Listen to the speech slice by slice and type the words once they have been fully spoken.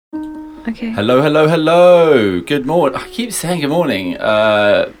Okay. Hello. Good morning. I keep saying good morning.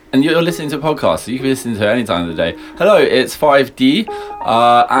 And you're listening to a podcast, so you can listen to it any time of the day. Hello, it's 5D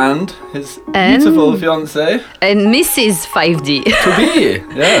and his beautiful fiance. And Mrs. 5D. To be,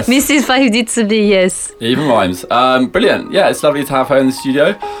 yes. Mrs. 5D to be, yes. It even rhymes. Brilliant. Yeah, it's lovely to have her in the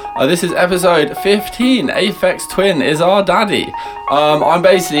studio. This is episode 15. Aphex Twin is our daddy. I'm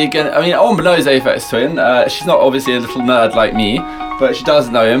basically everyone knows Aphex Twin. She's not obviously a little nerd like me, but she does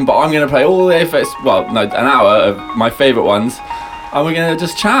know him. But I'm going to play all the Aphex, an hour of my favourite ones. And we're going to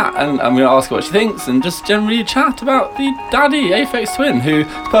just chat, and I'm going to ask her what she thinks, and just generally chat about the daddy, Aphex Twin, who's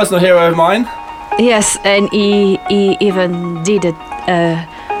a personal hero of mine. Yes, and he even did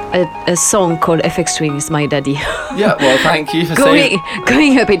a song called Aphex Twin is my daddy. Yeah, well, thank you for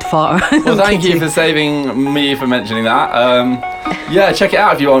going a bit far. Well, thank you for saving me for mentioning that. Yeah, check it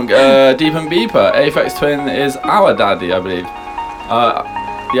out if you want. Deep and Beeper, Aphex Twin is our daddy, I believe.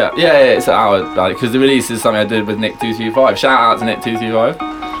 Yeah, it's our daddy, because the release is something I did with Nick225. Shout out to Nick225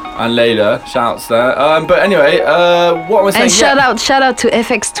 and Layla, shouts there. But anyway, what was I saying? And shout out to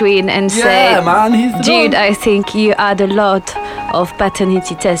Aphex Twin and say, man, he's the dude, dog. I think you had a lot of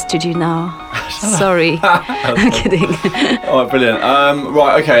paternity tests to do now. Sorry, I'm kidding. Alright, brilliant.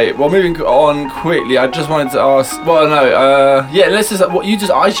 Right, okay. Well, moving on quickly, I just wanted to ask. Well, no. Let's just.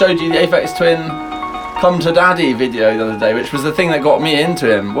 I showed you the Aphex Twin Come to Daddy video the other day, which was the thing that got me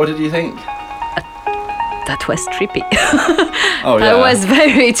into him. What did you think? That was trippy. Oh yeah. That was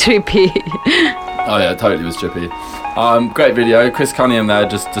very trippy. Oh yeah, totally was trippy. Great video. Chris Cunningham there,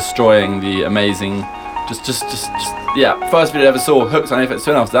 just destroying the amazing. First video I ever saw, hooked on Aphex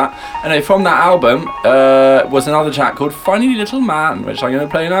Twin after that. Anyway, from that album was another track called Funny Little Man, which I'm going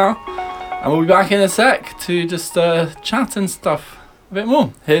to play now. And we'll be back in a sec to just chat and stuff a bit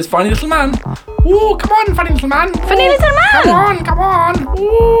more. Here's Funny Little Man. Ooh, come on, Funny Little Man. Funny Little Man. Come on.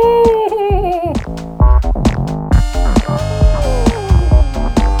 Ooh.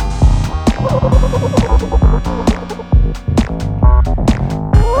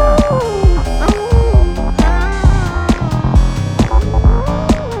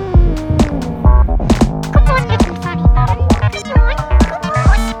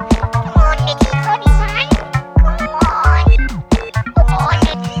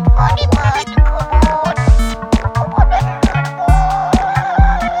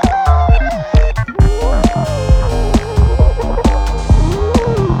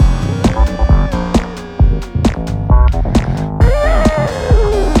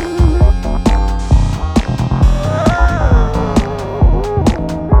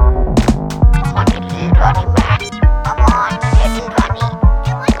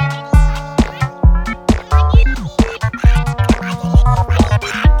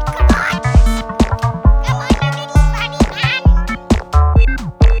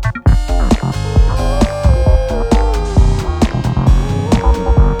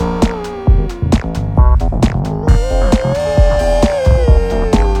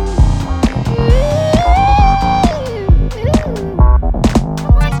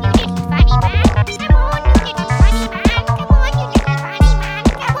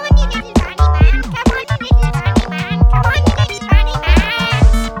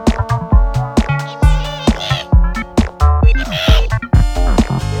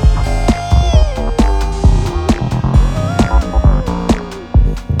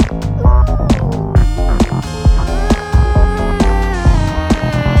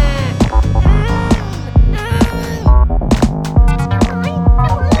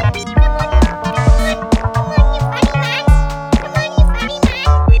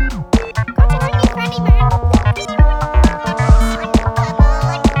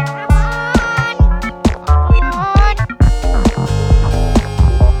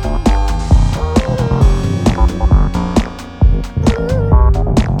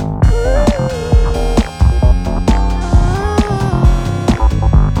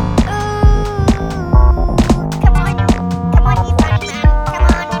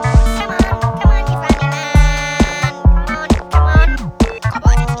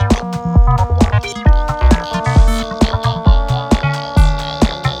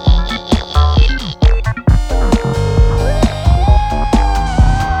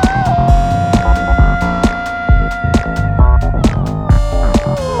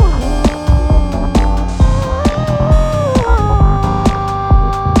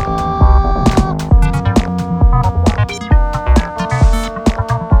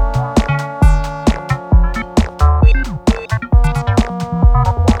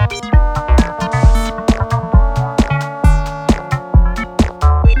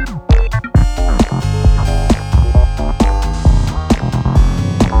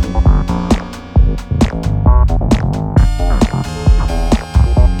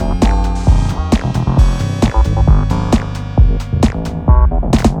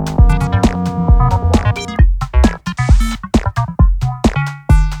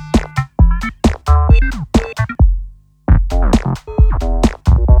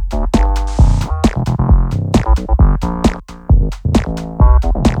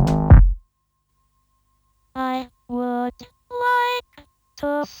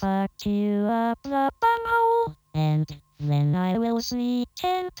 to fuck you up the bumhole, and then I will sneak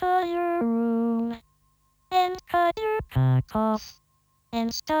into your room and cut your cock off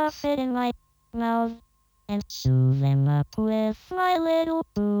and stuff it in my mouth and sew them up with my little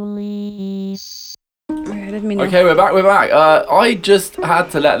bullies. Let me know. Okay, we're back. I just had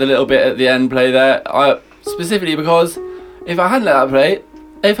to let the little bit at the end play there, specifically because if I hadn't let that play,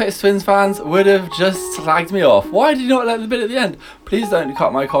 Aphex Twins fans would have just slagged me off. Why did you not let the bit at the end? Please don't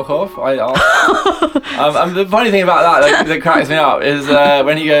cut my cock off. I asked. And the funny thing about that cracks me up is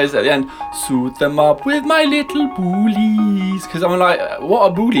when he goes at the end, suit them up with my little bullies. Because I'm like, what are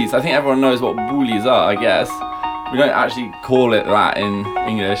bullies? I think everyone knows what bullies are, I guess. We don't actually call it that in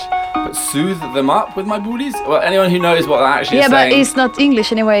English. But soothe them up with my bullies? Well, anyone who knows what that actually is saying... Yeah, but it's not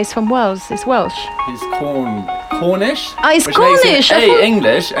English anyway, it's from Wales, it's Welsh. It's Cornish? Ah, it's which Cornish! Makes it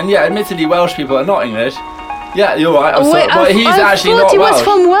English, and yeah, admittedly Welsh people are not English. Yeah, you're right, I'm sorry, but he's actually not Welsh. I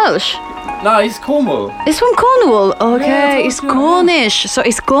thought he was from Welsh. No, he's Cornwall. It's from Cornwall, okay, Yeah, it's Cornish. So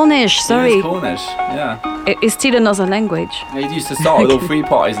it's Cornish, sorry. It's Cornish, yeah. It's still another language. Yeah, he used to start with all free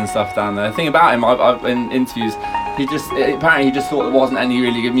parties and stuff down there. The thing about him, I've in interviews, apparently he just thought there wasn't any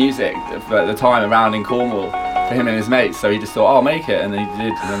really good music at the time around in Cornwall for him and his mates, so he just thought, I'll make it, and then he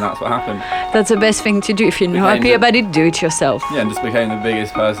did, and then that's what happened. That's the best thing to do. If you're not happy about it, do it yourself. Yeah, and just became the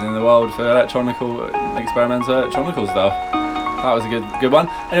biggest person in the world for experimental electronical stuff. That was a good one.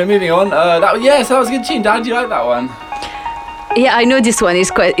 Anyway, moving on. That was a good tune. Dad, do you like that one? Yeah, I know this one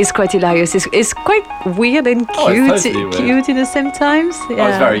is quite hilarious. It's quite weird and cute, it's totally weird. Cute in the same times. Yeah. Oh,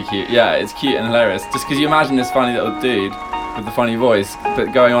 it's very cute. Yeah, it's cute and hilarious. Just because you imagine this funny little dude with the funny voice,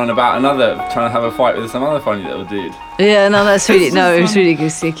 but going on about trying to have a fight with some other funny little dude. Yeah, no, that's really it's really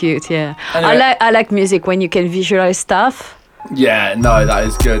good, so cute. Yeah, anyway. I like music when you can visualize stuff. Yeah, no, that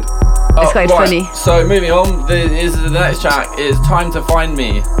is good. It's quite funny. So moving on, the next track is Time to Find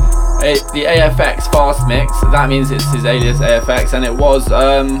Me. The AFX Fast Mix. That means it's his alias AFX, and it was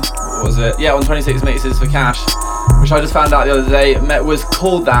what was it? Yeah, on 26 Mixes for Cash, which I just found out the other day was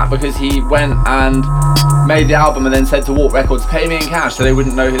called that because he went and made the album and then said to Warp Records, pay me in cash, so they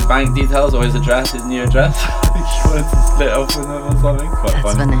wouldn't know his bank details or his new address. He wanted to split off with them or something. Quite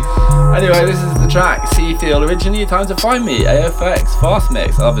funny. Anyway, this is the track Sea Feel originally Time to Find Me, AFX Fast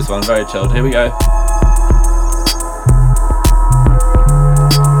Mix. I love this one, very chilled. Here we go.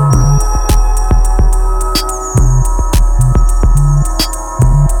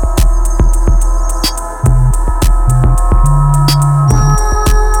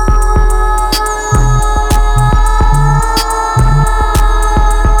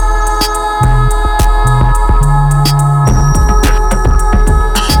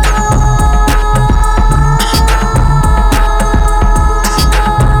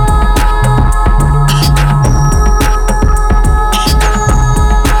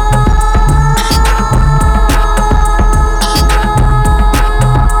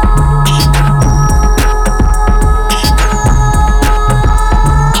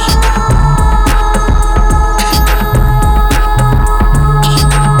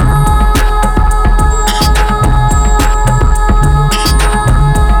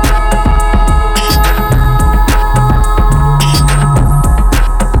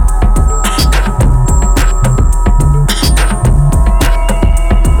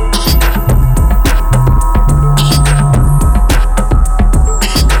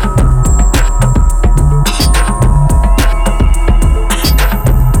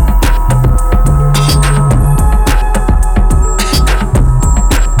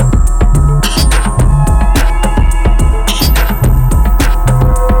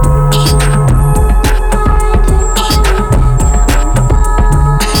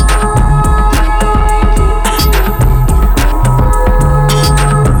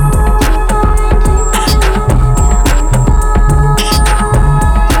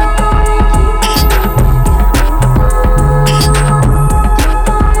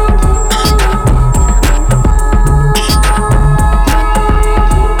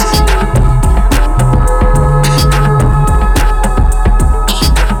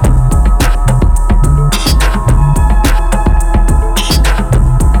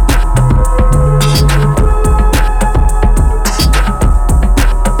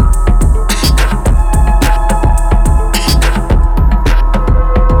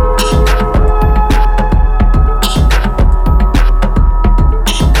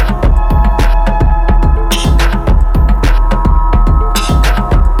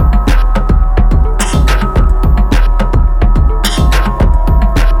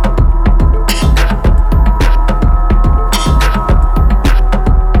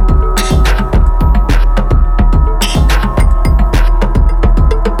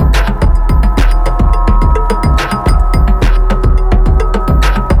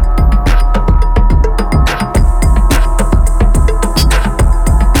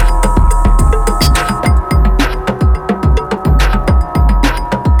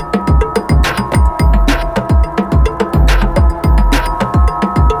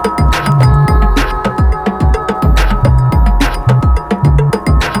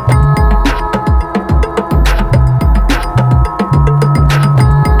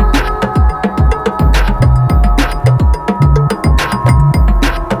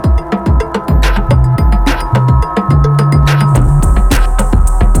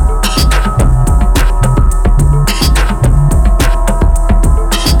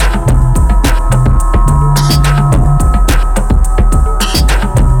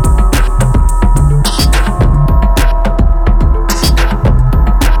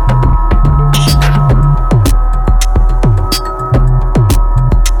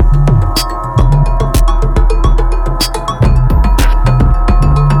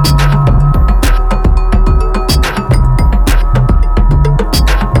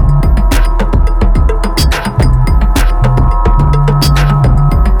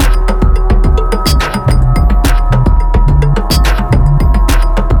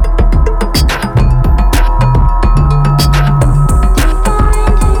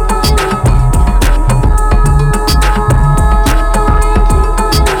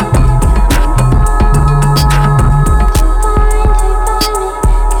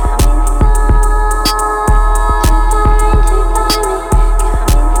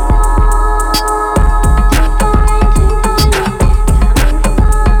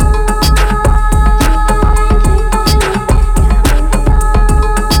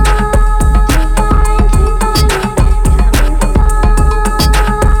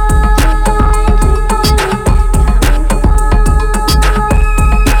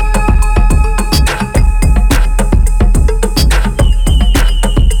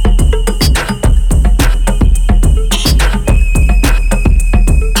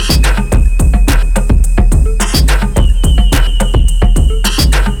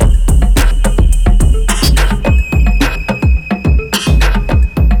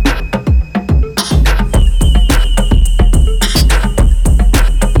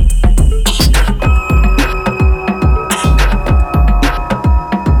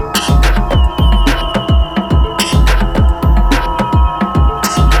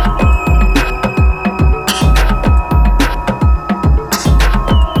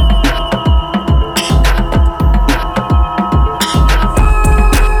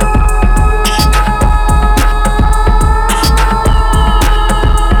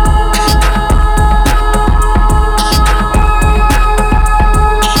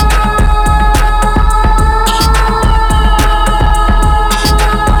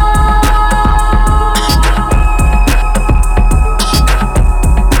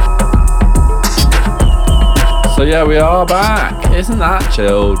 So yeah, we are back. Isn't that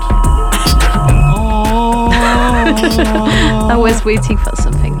chilled? I was waiting for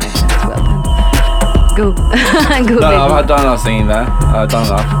something like that. Well done. Go. Go, No, baby. I've done enough singing there. I've done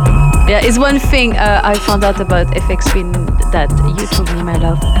enough. Yeah, it's one thing I found out about FX Twin that you told me, my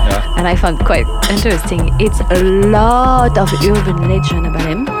love, Yeah. and I found quite interesting. It's a lot of urban legend about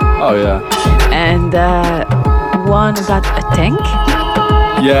him, Oh yeah. and one about a tank.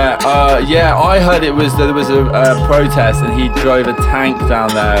 Yeah, I heard there was a protest and he drove a tank down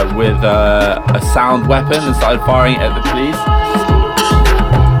there with a sound weapon and started firing it at the police.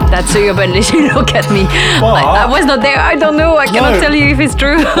 That's a urban legend. Look at me. Well, I was not there. I don't know. I cannot No. tell you if it's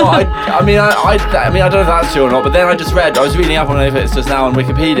true. Well, I mean, I don't know if that's true or not, but then I was reading up on it just now on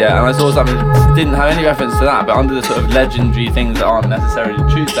Wikipedia, and I saw something that didn't have any reference to that, but under the sort of legendary things that aren't necessarily the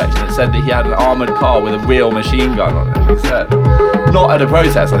truth section, it said that he had an armoured car with a real machine gun on it, it said. Not at a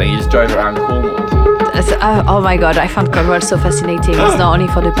protest, I think, he just drove around Cornwall. Oh my god, I found Cornwall so fascinating. It's not only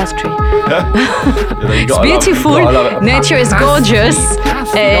for the pastry. It's beautiful, nature is gorgeous,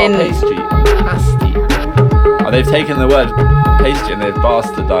 and- pastry. Pasty. Oh, they've taken the word pastry and they've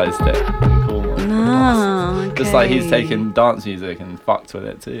bastardized it in Cornwall. Ah, okay. Just like he's taken dance music and fucked with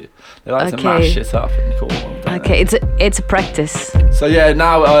it too. They like to Okay. mash it up in Cornwall. don't Okay, they? it's a practice. So yeah,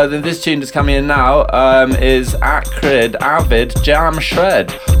 now this tune that's coming in now is Acrid Avid Jam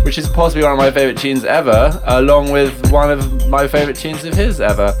Shred, which is possibly one of my favourite tunes ever, along with one of my favourite tunes of his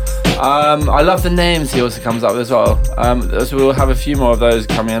ever. I love the names he also comes up with as well. So we'll have a few more of those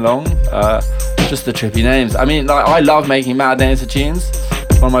coming along. Just the trippy names. I mean, like, I love making mad names for tunes.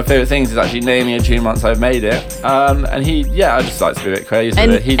 One of my favourite things is actually naming a tune once I've made it. And I just like to be a bit crazy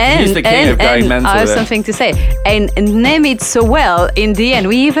with it. He's the king of going mental I have with it. something to say. And name it so well, in the end,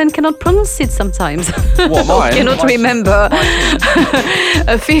 we even cannot pronounce it sometimes. What, mine? cannot Mine- remember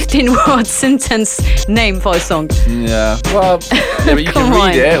a 15-word sentence name for a song. Yeah. Well, yeah, but you can Come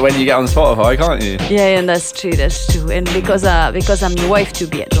read on. it when you get on Spotify, can't you? Yeah, and that's true. And because I'm your wife to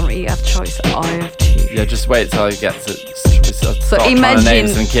be, I don't really have choice. I have to. Yeah, just wait till I get to start trying to imagine- name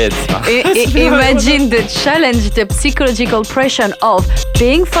some kids. Imagine the challenge, the psychological pressure of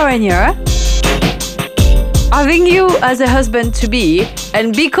being foreigner, having you as a husband to be,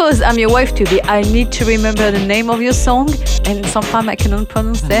 and because I'm your wife to be, I need to remember the name of your song, and sometimes I cannot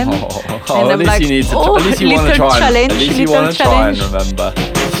pronounce them. Oh, And at I'm least like, you need to. oh, at least you want to little try. challenge, At least you little want to try and challenge. remember.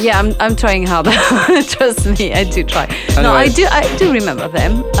 Yeah, I'm trying hard. Trust me, I do try. No, Anyway. I do remember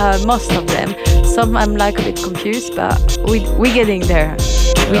them, most of them. Some I'm like a bit confused, but we're getting there.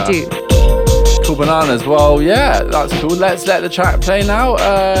 Yeah. We do. Cool bananas. Well, yeah, that's cool. Let's let the track play now.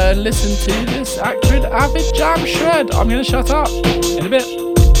 Listen to this Acrid Avid Jam Shred. I'm gonna shut up in a bit.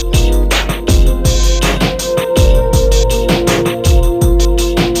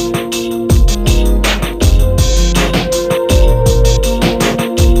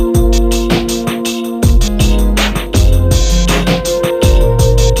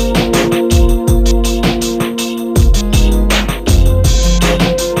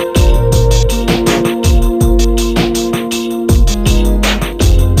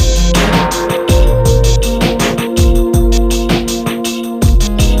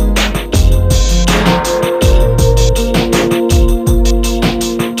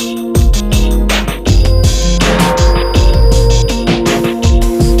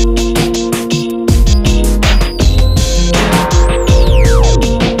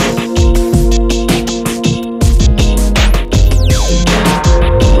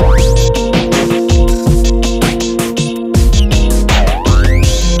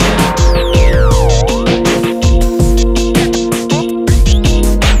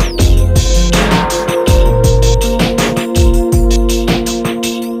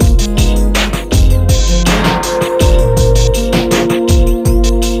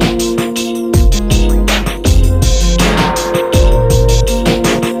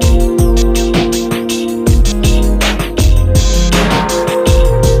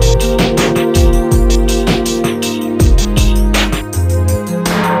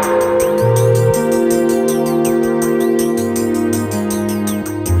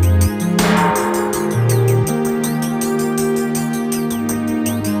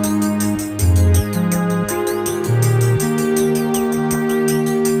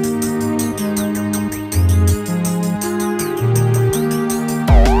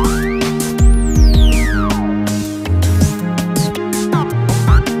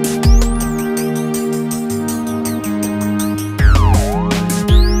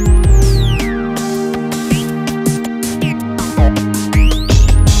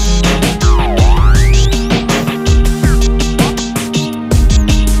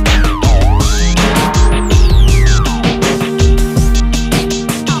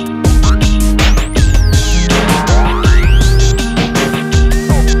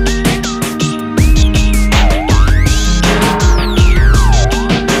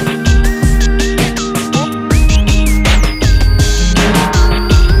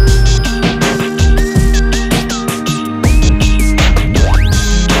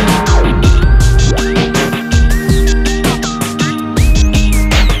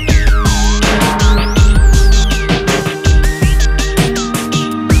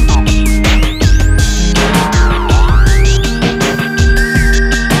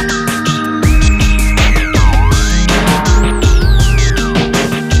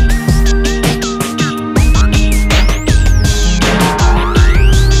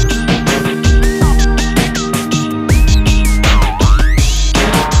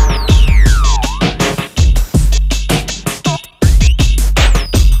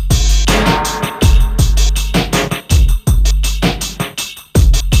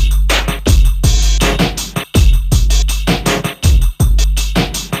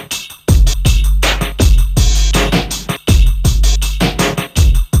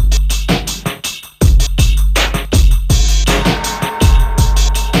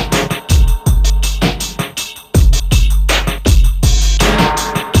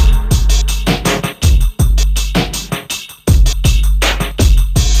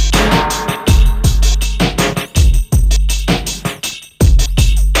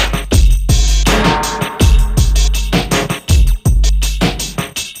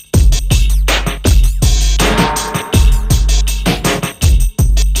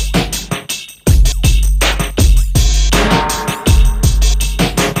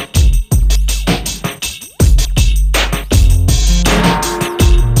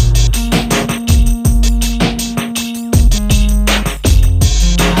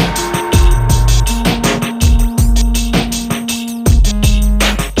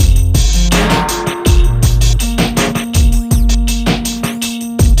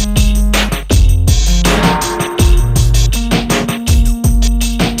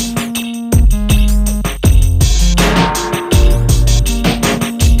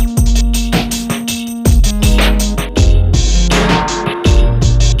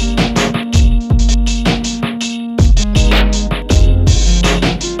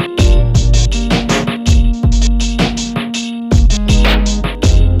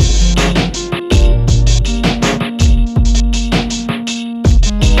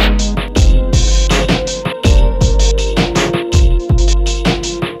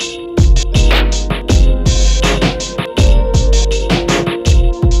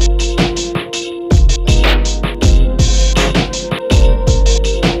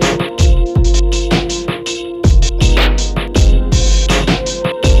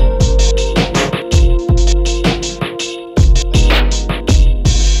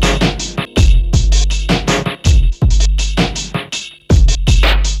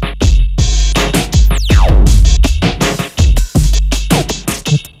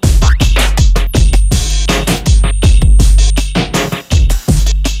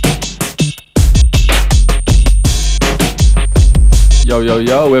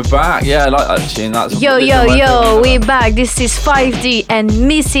 Yo, we're back. Yeah, I like that tune. That's Yo, this is yo, one of my yo, favourites we're ever. back. This is 5D and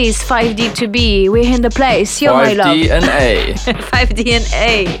Mrs. 5D to be. We're in the place. Yo, my love. 5D and A. 5D and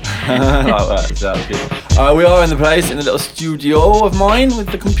A. Like that. That was good. We are in the place in the little studio of mine with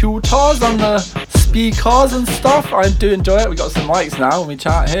the computers and the speakers and stuff. I do enjoy it. We got some mics now when we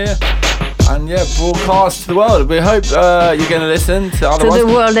chat here. And yeah, broadcast to the world. We hope you're going to listen to other To ones. the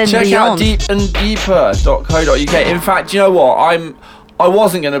world and Check beyond. out deepanddeeper.co.uk. In fact, you know what? I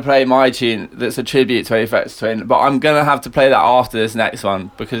wasn't going to play my tune that's a tribute to Aphex Twin, but I'm going to have to play that after this next one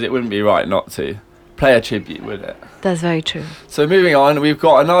because it wouldn't be right not to play a tribute, would it? That's very true. So moving on, we've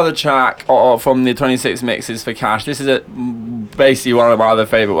got another track from the 26 Mixes for Cash. This is basically one of my other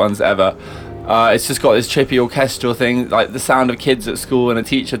favourite ones ever. It's just got this trippy orchestral thing, like the sound of kids at school and a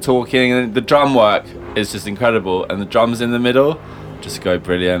teacher talking, and the drum work is just incredible, and the drums in the middle just go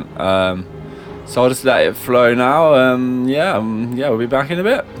brilliant. So I'll just let it flow now. We'll be back in a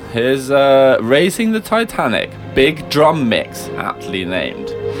bit. Here's Racing the Titanic, Big Drum Mix, aptly named.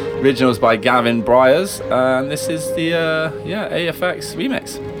 Originals by Gavin Bryars, and this is the AFX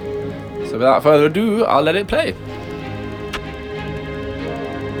remix. So without further ado, I'll let it play.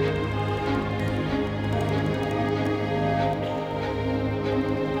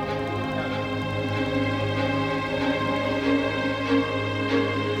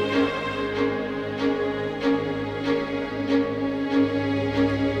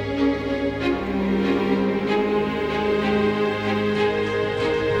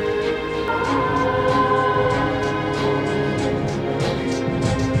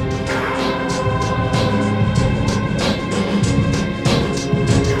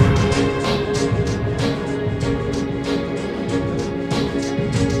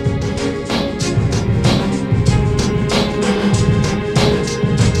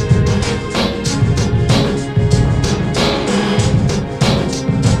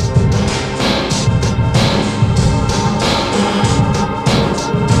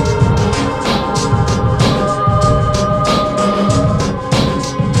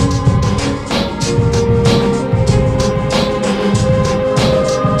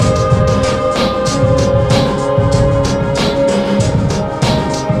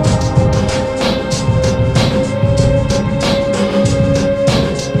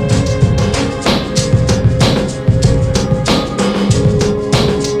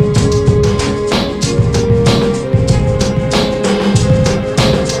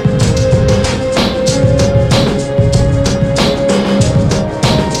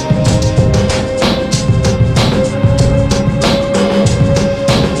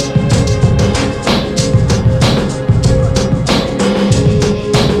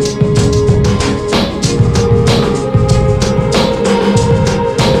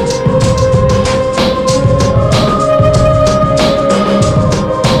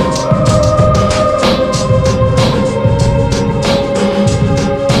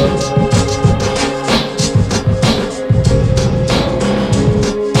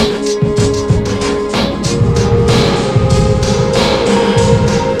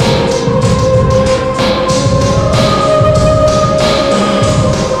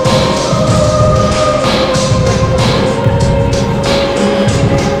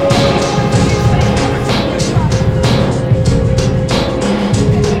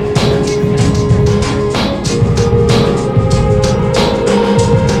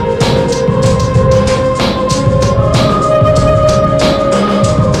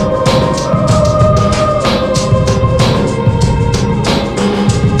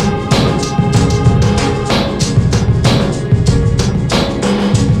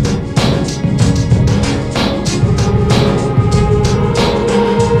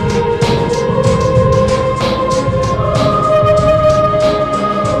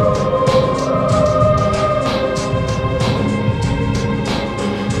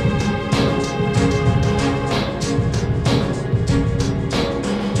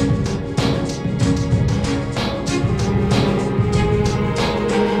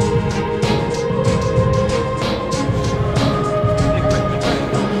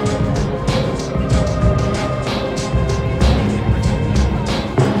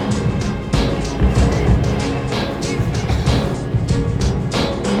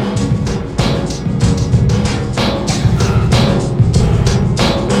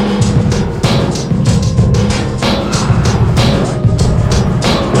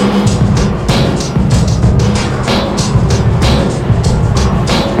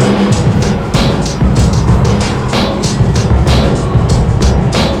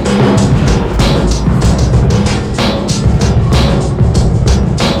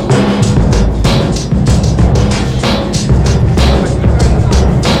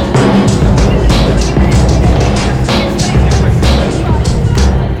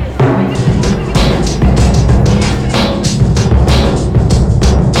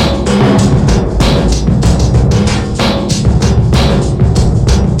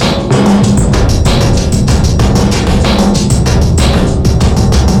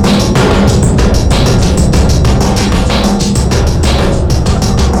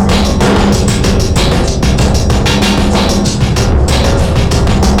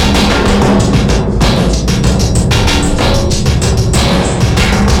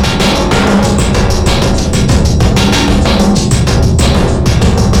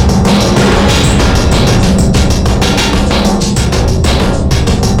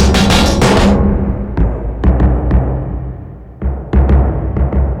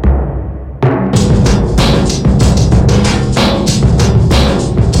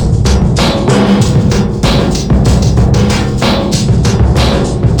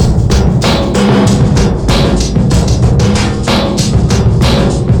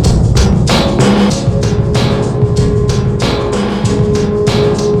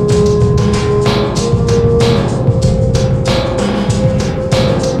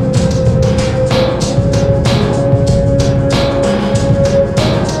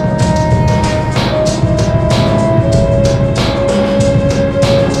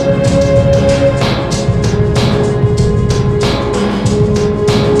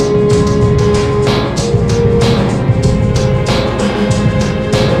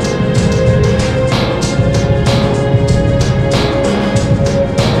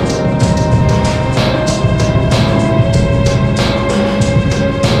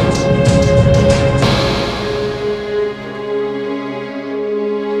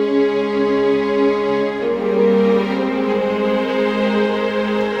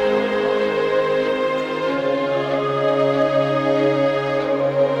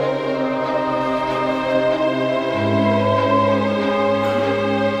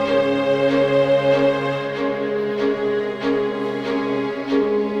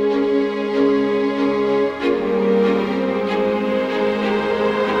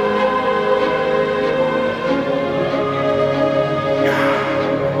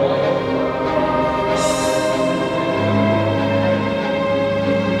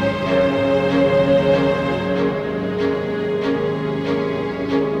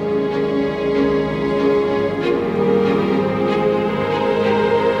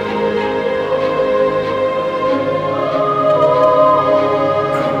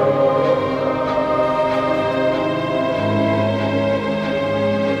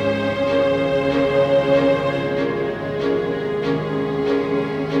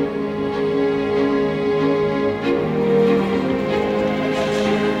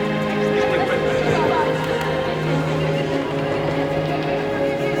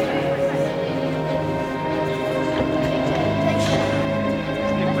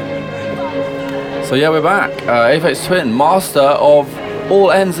 So yeah, we're back. Aphex Twin, master of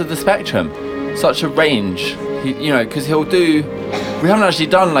all ends of the spectrum. Such a range. Because he'll do... We haven't actually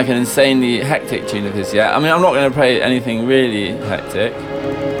done like an insanely hectic tune of his yet. I mean, I'm not going to play anything really hectic.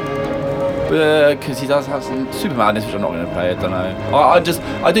 Because he does have some Super Madness, which I'm not going to play. I don't know.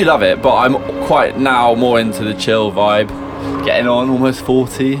 I do love it, but I'm quite now more into the chill vibe. Getting on, almost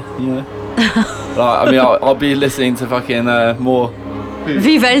 40, you know. I'll be listening to fucking more...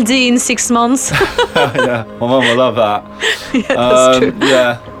 Vivaldi in 6 months. Yeah, my mum will love that. Yeah, that's true.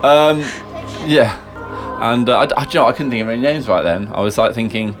 Yeah. And I couldn't think of any names right then. I was trying to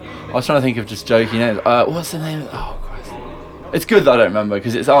think of just jokey names. What's the name? Oh Christ! It's good that I don't remember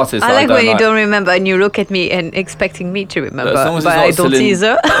because it's artists. I like that when you don't remember and you look at me and expecting me to remember, but I don't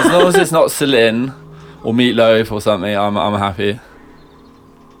either. As long as it's not Celine or Meatloaf or something, I'm happy.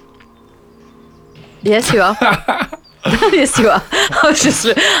 Yes, you are. Yes, you are. I'm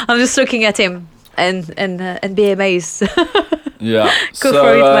just looking at him and be amazed. Yeah. Go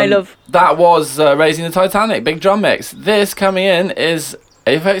for it, my love. That was Raising the Titanic, big drum mix. This coming in is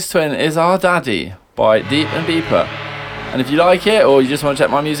Aphex Twin Is Our Daddy by Deep and Beeper. And if you like it or you just want to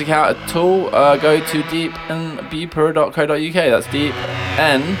check my music out at all, go to deepandbeeper.co.uk. That's Deep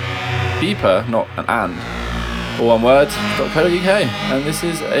N Beeper, not an and. All one word, .co.uk. And this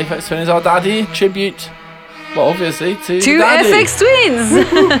is Aphex Twin Is Our Daddy tribute. Well, obviously to Daddy. Aphex Twins.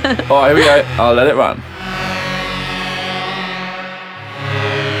 Alright, here we go. I'll let it run.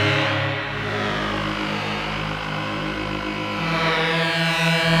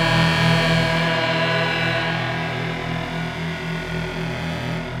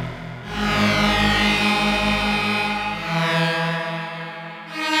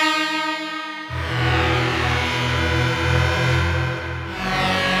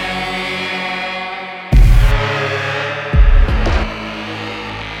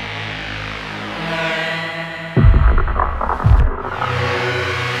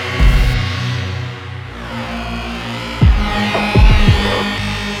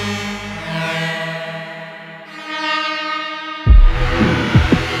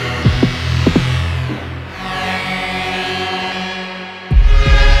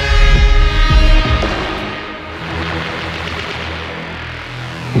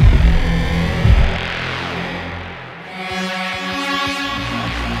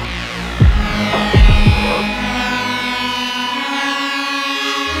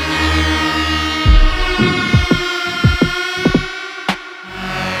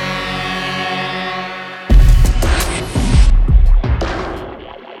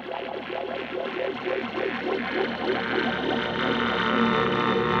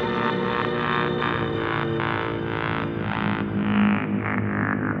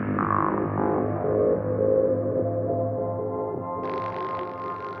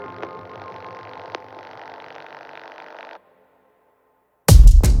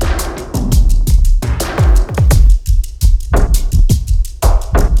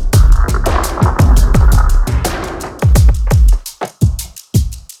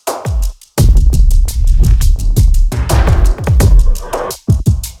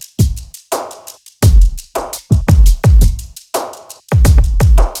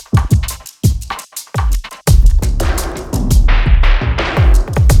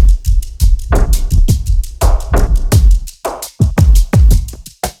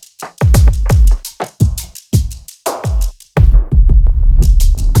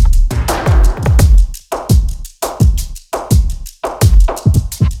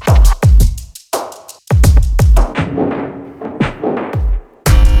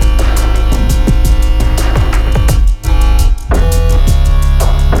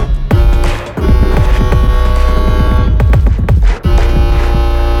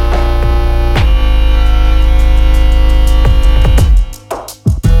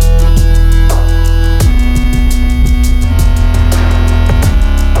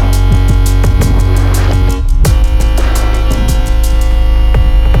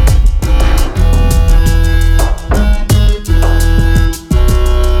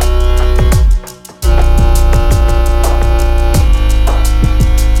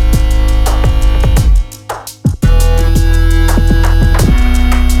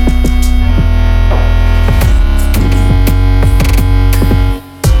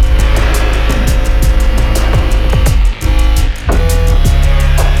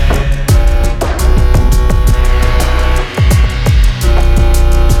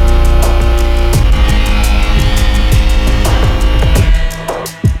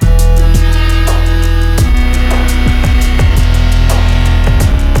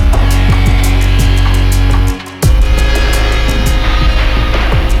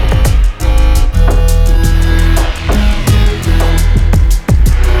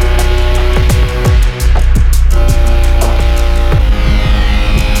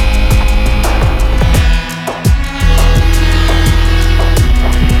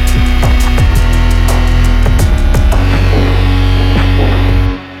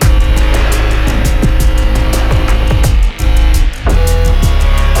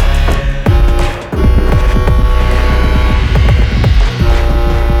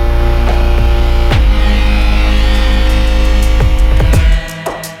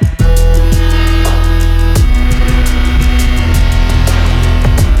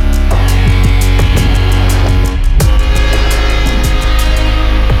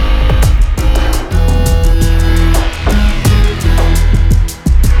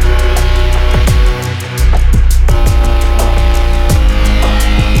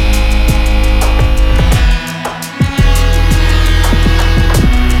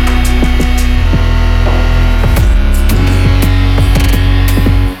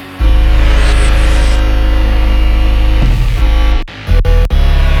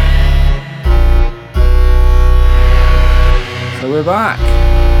 we're back.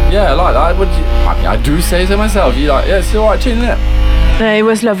 Yeah, I like that. I mean, I do say so myself. You like? Yeah, it's all right tune, isn't it? It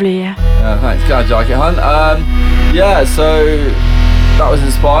was lovely, yeah. Yeah, thanks. Glad you like it, hun. Yeah, so that was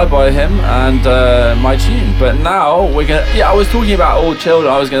inspired by him and my tune. But now we're gonna. Yeah, I was talking about All Chilled.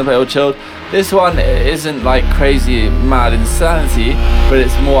 I was gonna play All Chilled. This one isn't like crazy, mad insanity, but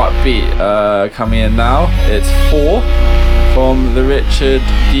it's more upbeat. Coming in now. It's 4 from the Richard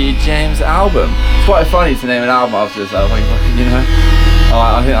D. James album. It's quite funny to name an album after this album, you know.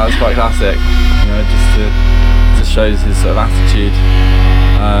 I think that was quite classic. You know, just shows his sort of attitude.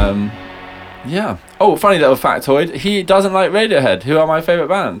 Yeah. Oh, funny little factoid. He doesn't like Radiohead, who are my favourite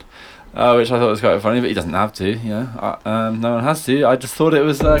band. Which I thought was quite funny, but he doesn't have to, you know. No one has to. I just thought it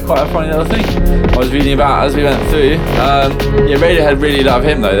was quite a funny little thing I was reading about as we went through. Yeah, Radiohead really love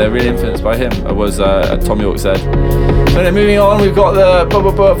him though. They're really influenced by him, was Tom York said. So then moving on, we've got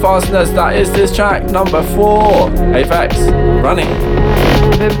the Fastness. That is this track, number 4. Aphex, Running.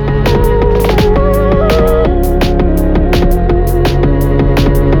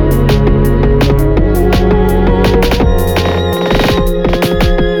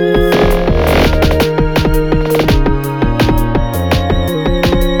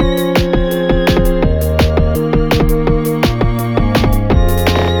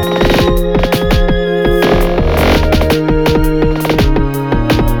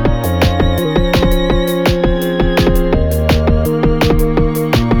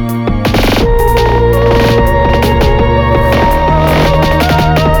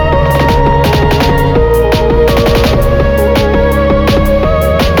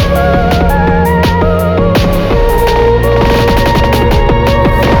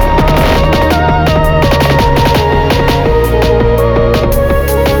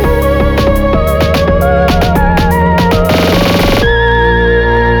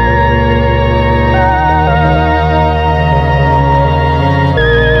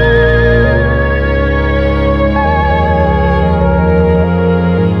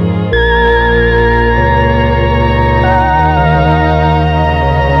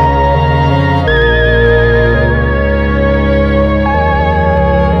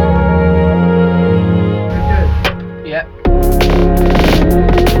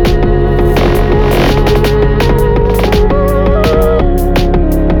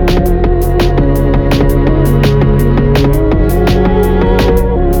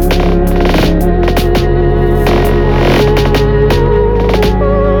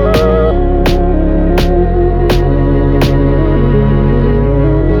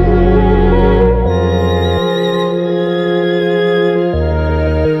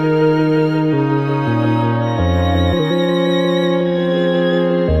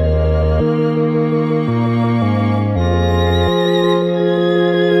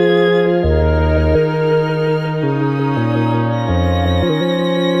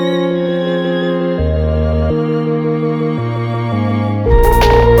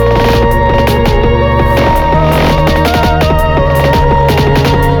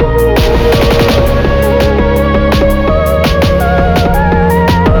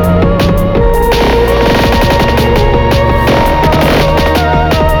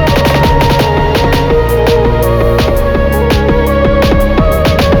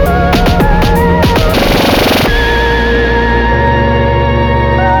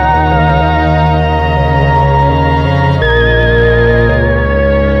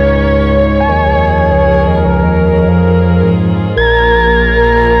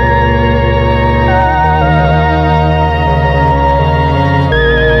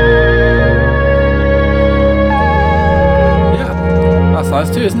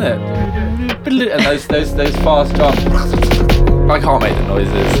 too, isn't it? And those fast jumps. I can't make the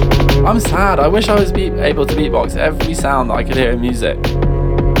noises. I'm sad. I wish I was able to beatbox every sound that I could hear in music.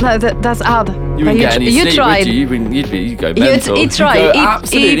 No, that's hard. You wouldn't get any sleep, tried. would you? You'd go mental. He tried. You'd go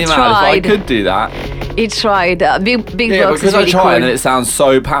absolutely mad if I could do that. He tried. Big yeah, box because is really I tried cool. and it sounds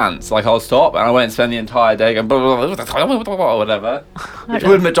so pants. Like I'll stop and I won't spend the entire day going blah, blah, blah, whatever. Which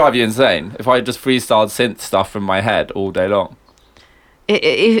wouldn't drive you insane if I just freestyled synth stuff from my head all day long.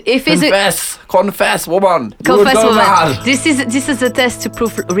 If Confess, woman. Confess, woman. This is a test to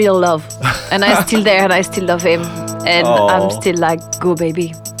prove real love, and I'm still there, and I still love him, and I'm still like, go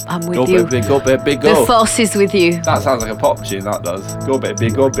baby, I'm with you. Go baby, go. The force is with you. That sounds like a pop tune. That does. Go baby,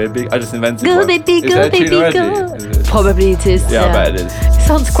 go baby. I just invented go one. Baby, is go baby, go. Probably it is. Yeah, I bet it is. It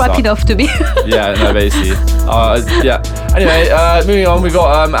sounds crap enough to me. Yeah, no, basically. Yeah. Anyway, moving on, we've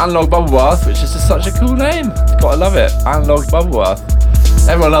got Analog Bubble Bath, which is just such a cool name. Gotta love it. Analog Bubble Bath.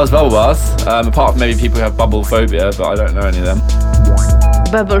 Everyone loves bubble baths, apart from maybe people who have bubble phobia, but I don't know any of them.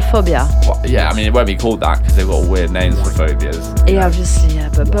 Bubble phobia. Well, yeah, I mean, it won't be called that because they've got weird names for phobias. Yeah, obviously, yeah,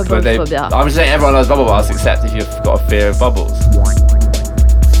 but bubble phobia. I'm just saying everyone loves bubble baths except if you've got a fear of bubbles.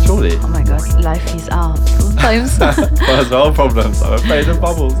 Surely. Oh my god, life is hard sometimes. First world problems. I'm afraid of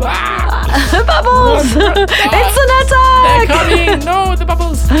bubbles. Bubbles! It's an attack! They're coming! No, the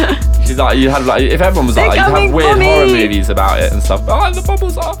bubbles! She's like, you had like, if everyone was like, They're you'd have coming weird for me. horror movies about it and stuff. Oh, the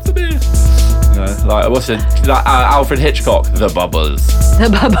bubbles are after me. You know, like what's it? Like Alfred Hitchcock, The Bubbles. The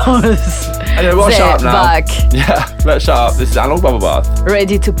bubbles. Anyway, well, shut up They're now. back. Yeah, let's shut up. This is Analog Bubble Bath.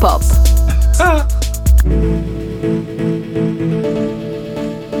 Ready to pop.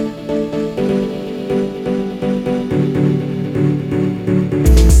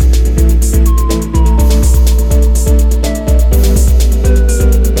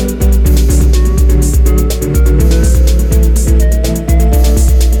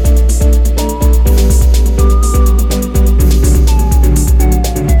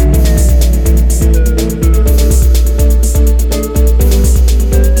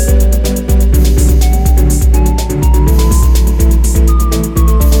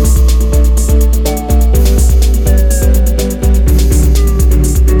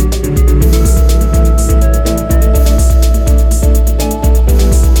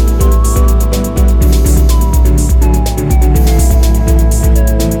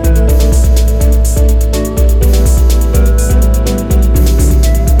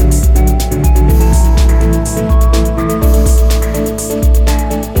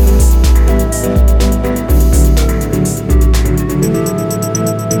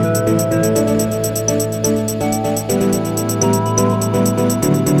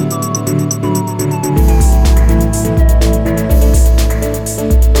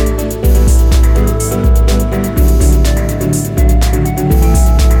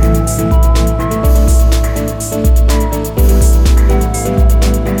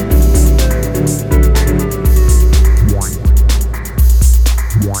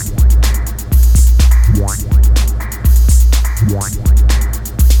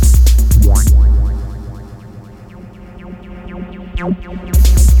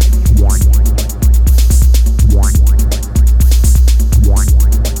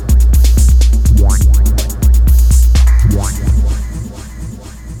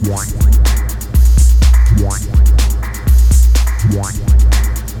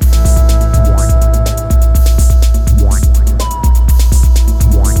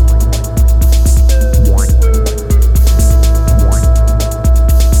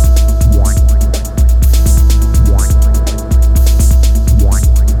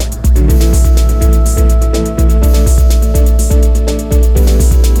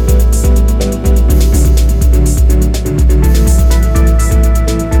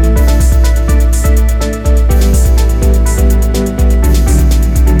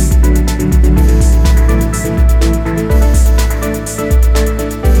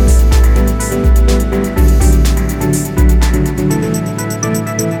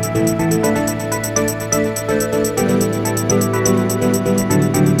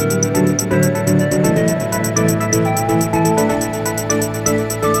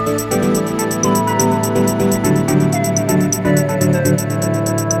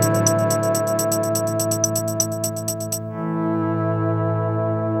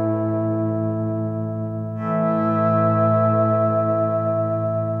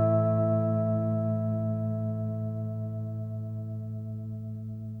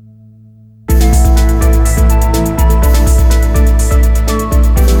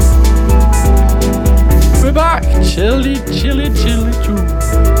 Chilly, chilly, chilly, choo.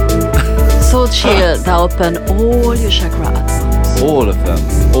 So chill that open all your chakra at once. All of them.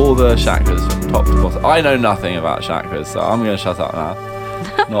 All the chakras from top to bottom. I know nothing about chakras, so I'm going to shut up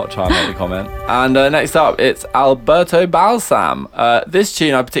now. Not try and make a comment. And next up, it's Alberto Balsam. This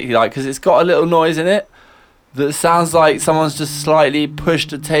tune I particularly like because it's got a little noise in it that sounds like someone's just slightly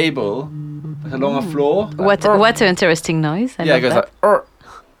pushed a table along a floor. What an interesting noise. I Yeah, it love goes that. like.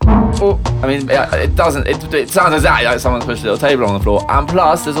 Oh, I mean, it doesn't. It sounds exactly like someone's pushed a little table on the floor. And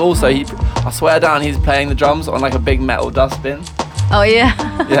plus, there's also I swear down, he's playing the drums on like a big metal dustbin. Oh yeah.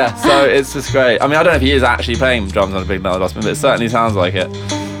 Yeah, so it's just great. I mean, I don't know if he is actually playing drums on a big metal dustbin, but it certainly sounds like it.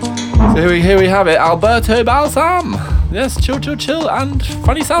 So here we have it, Alberto Balsam. Yes, chill, chill, chill, and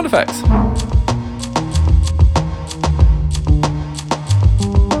funny sound effects.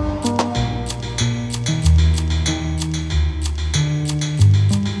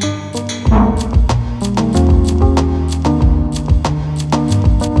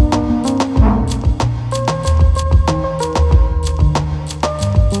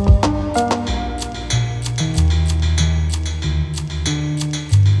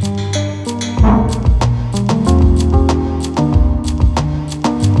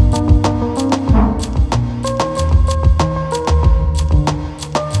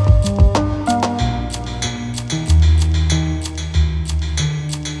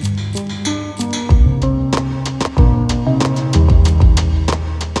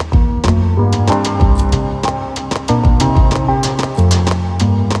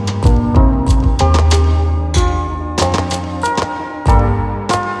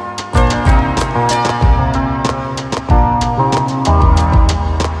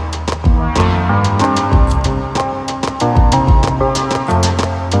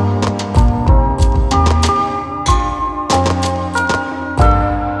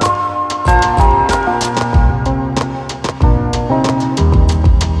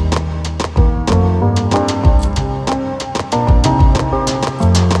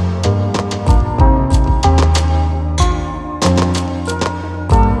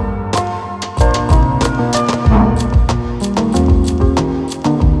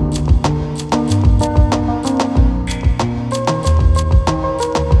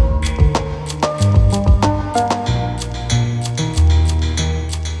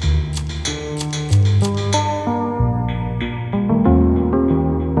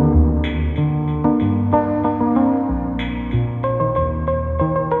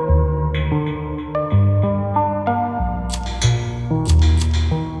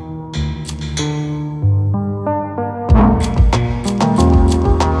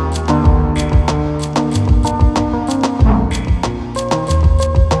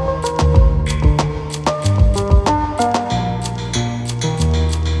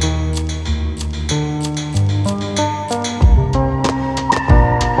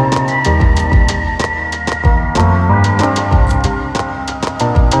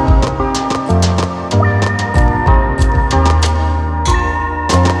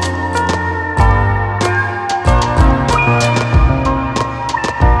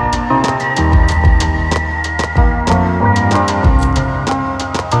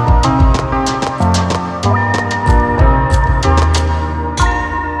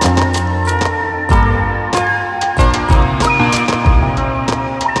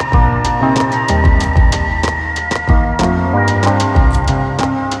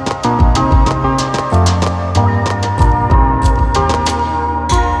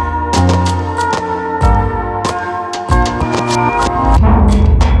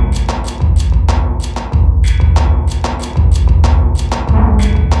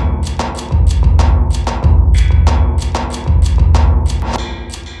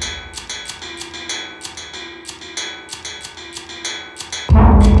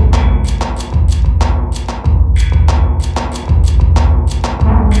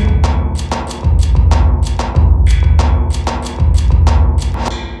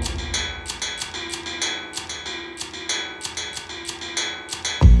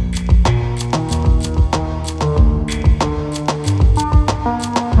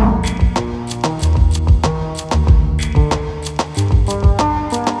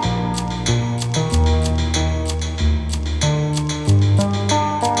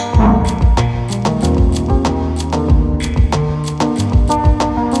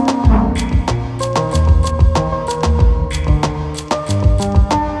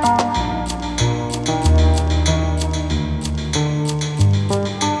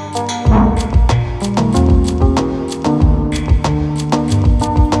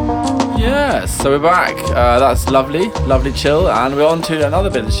 so we're back. That's lovely chill, and we're on to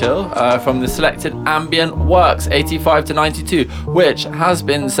another bit of chill from the selected ambient works 85 to 92, which has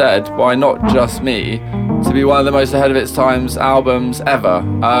been said by not just me to be one of the most ahead of its times albums ever.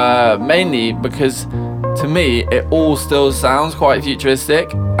 Mainly because to me it all still sounds quite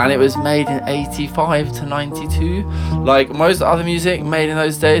futuristic, and it was made in 85 to 92. Like most other music made in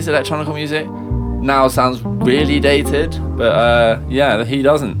those days, electronic music now sounds really dated, but yeah, he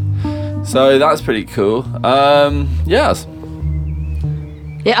doesn't. So that's pretty cool. Yes.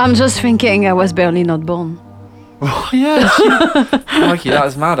 Yeah, I'm just thinking I was barely not born. Oh, yeah. Mikey,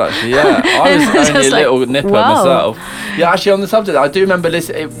 that's mad actually. Yeah, I was only a little nipper myself. Yeah, actually on the subject, I do remember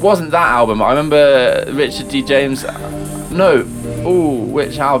listening. It wasn't that album. I remember Richard D. James. No. Oh,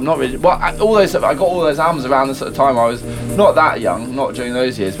 which album? Not Richard. Well, I got all those albums around the sort of time. I was not that young, not during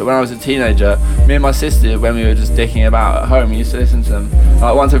those years, but when I was a teenager, me and my sister, when we were just dicking about at home, we used to listen to them.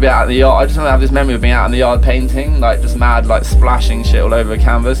 Like once we'd be out in the yard, I just want to have this memory of being out in the yard painting, like just mad, like splashing shit all over a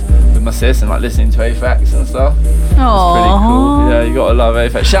canvas with my sis and like listening to Aphex and stuff. Aww. It's pretty cool. Yeah, you gotta love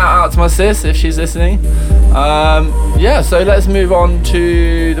Aphex. Shout out to my sis if she's listening. Yeah, so let's move on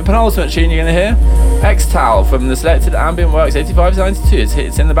to the penultimate tune you're gonna hear. X-Tal from the selected ambient works 85 to 92.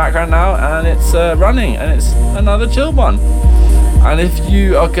 It's in the background now and it's running, and it's another chill one. And if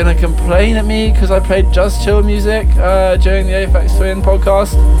you are gonna complain at me because I played just chill music during the Aphex Twin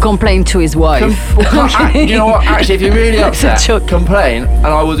podcast, complain to his wife. You know what? Actually, if you're really upset, complain, and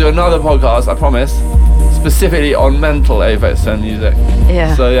I will do another podcast. I promise, specifically on mental Aphex Twin music.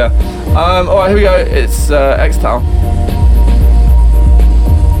 Yeah. So yeah. All right, here we go. It's X-Tal.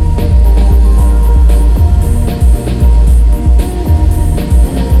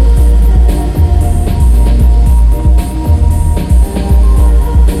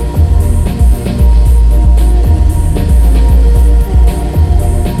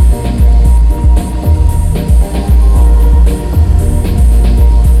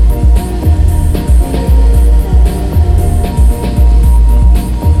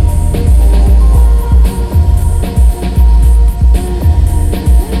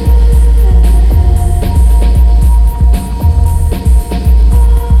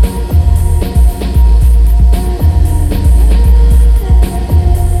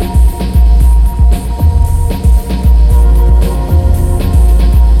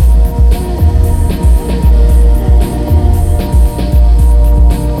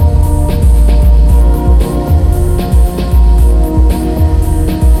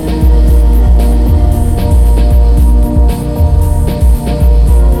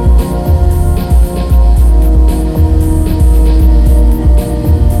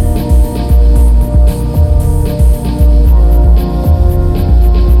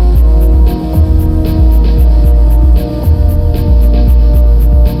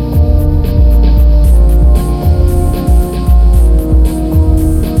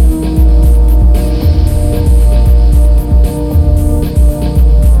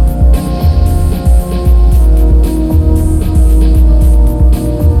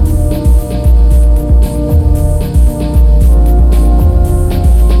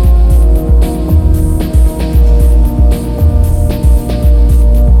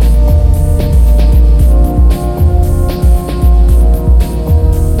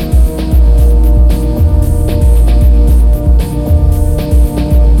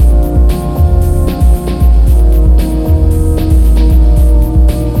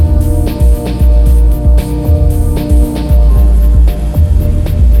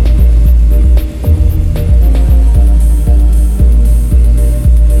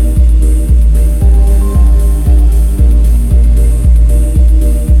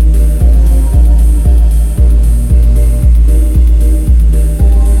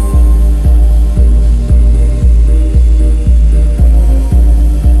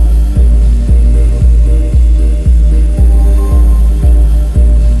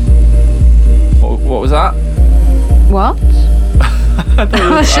 I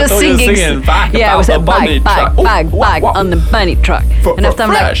was just singing back. Yeah, I was like bag on the bunny truck. And after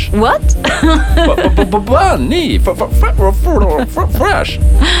I'm like, what? Bunny, fresh.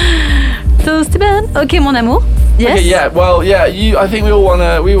 Toasty Ben. Okay, mon amour. Yes. Okay, yeah. Well, yeah. I think we all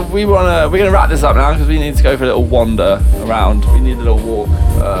wanna. We're gonna wrap this up now because we need to go for a little wander around. We need a little walk.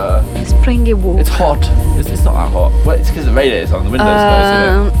 Springy walk. It's hot. It's not that hot. Well, it's because the radiator's on. The window's closed,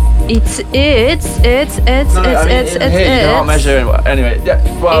 isn't it? It's You can't measure it. Anyway, yeah,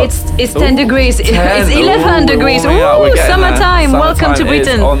 well, it's 10 degrees. 10. It's 11 degrees. Ooh, summertime. Welcome to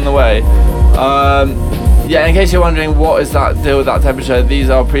Britain. Is on the way. Yeah, in case you're wondering what is that deal with that temperature, these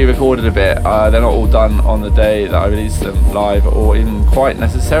are pre-recorded a bit. They're not all done on the day that I release them live or even quite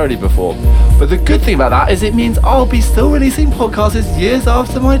necessarily before. But the good thing about that is it means I'll be still releasing podcasts years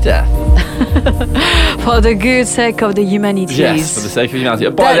after my death. For the good sake of the humanities. Yes, for the sake of humanity.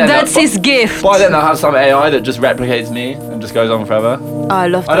 That's his gift. By then I'll have some AI that just replicates me and just goes on forever. Oh, I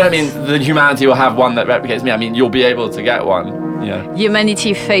love that. I don't mean the humanity will have one that replicates me. I mean you'll be able to get one. Yeah.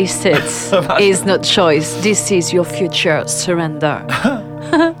 Humanity faced it is not choice. This is your future. Surrender.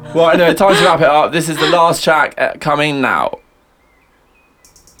 Well, anyway, time to wrap it up. This is the last track coming now.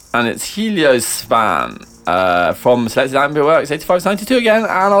 And it's Heliospan from Selected Ambient Works 8592 again,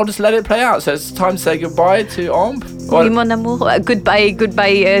 and I'll just let it play out. So it's time to say goodbye to Omb. Oui, mon amour.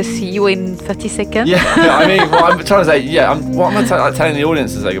 Goodbye. See you in 30 seconds. Yeah, I mean, what I'm trying to say, what am I telling the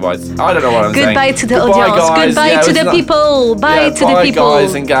audience to say goodbye to? I don't know what I'm saying. Goodbye to the audience. Guys. Goodbye to the people. Bye to the people. Bye,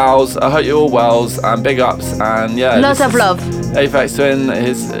 guys and gals. I hope you're all wells and big ups. And yeah, lots of love. Aphex Twin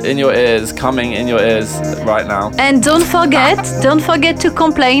is in your ears, coming in your ears right now. And don't forget to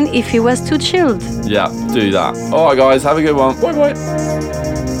complain if he was too chilled. Yeah, do that. Alright guys, have a good one. Bye bye.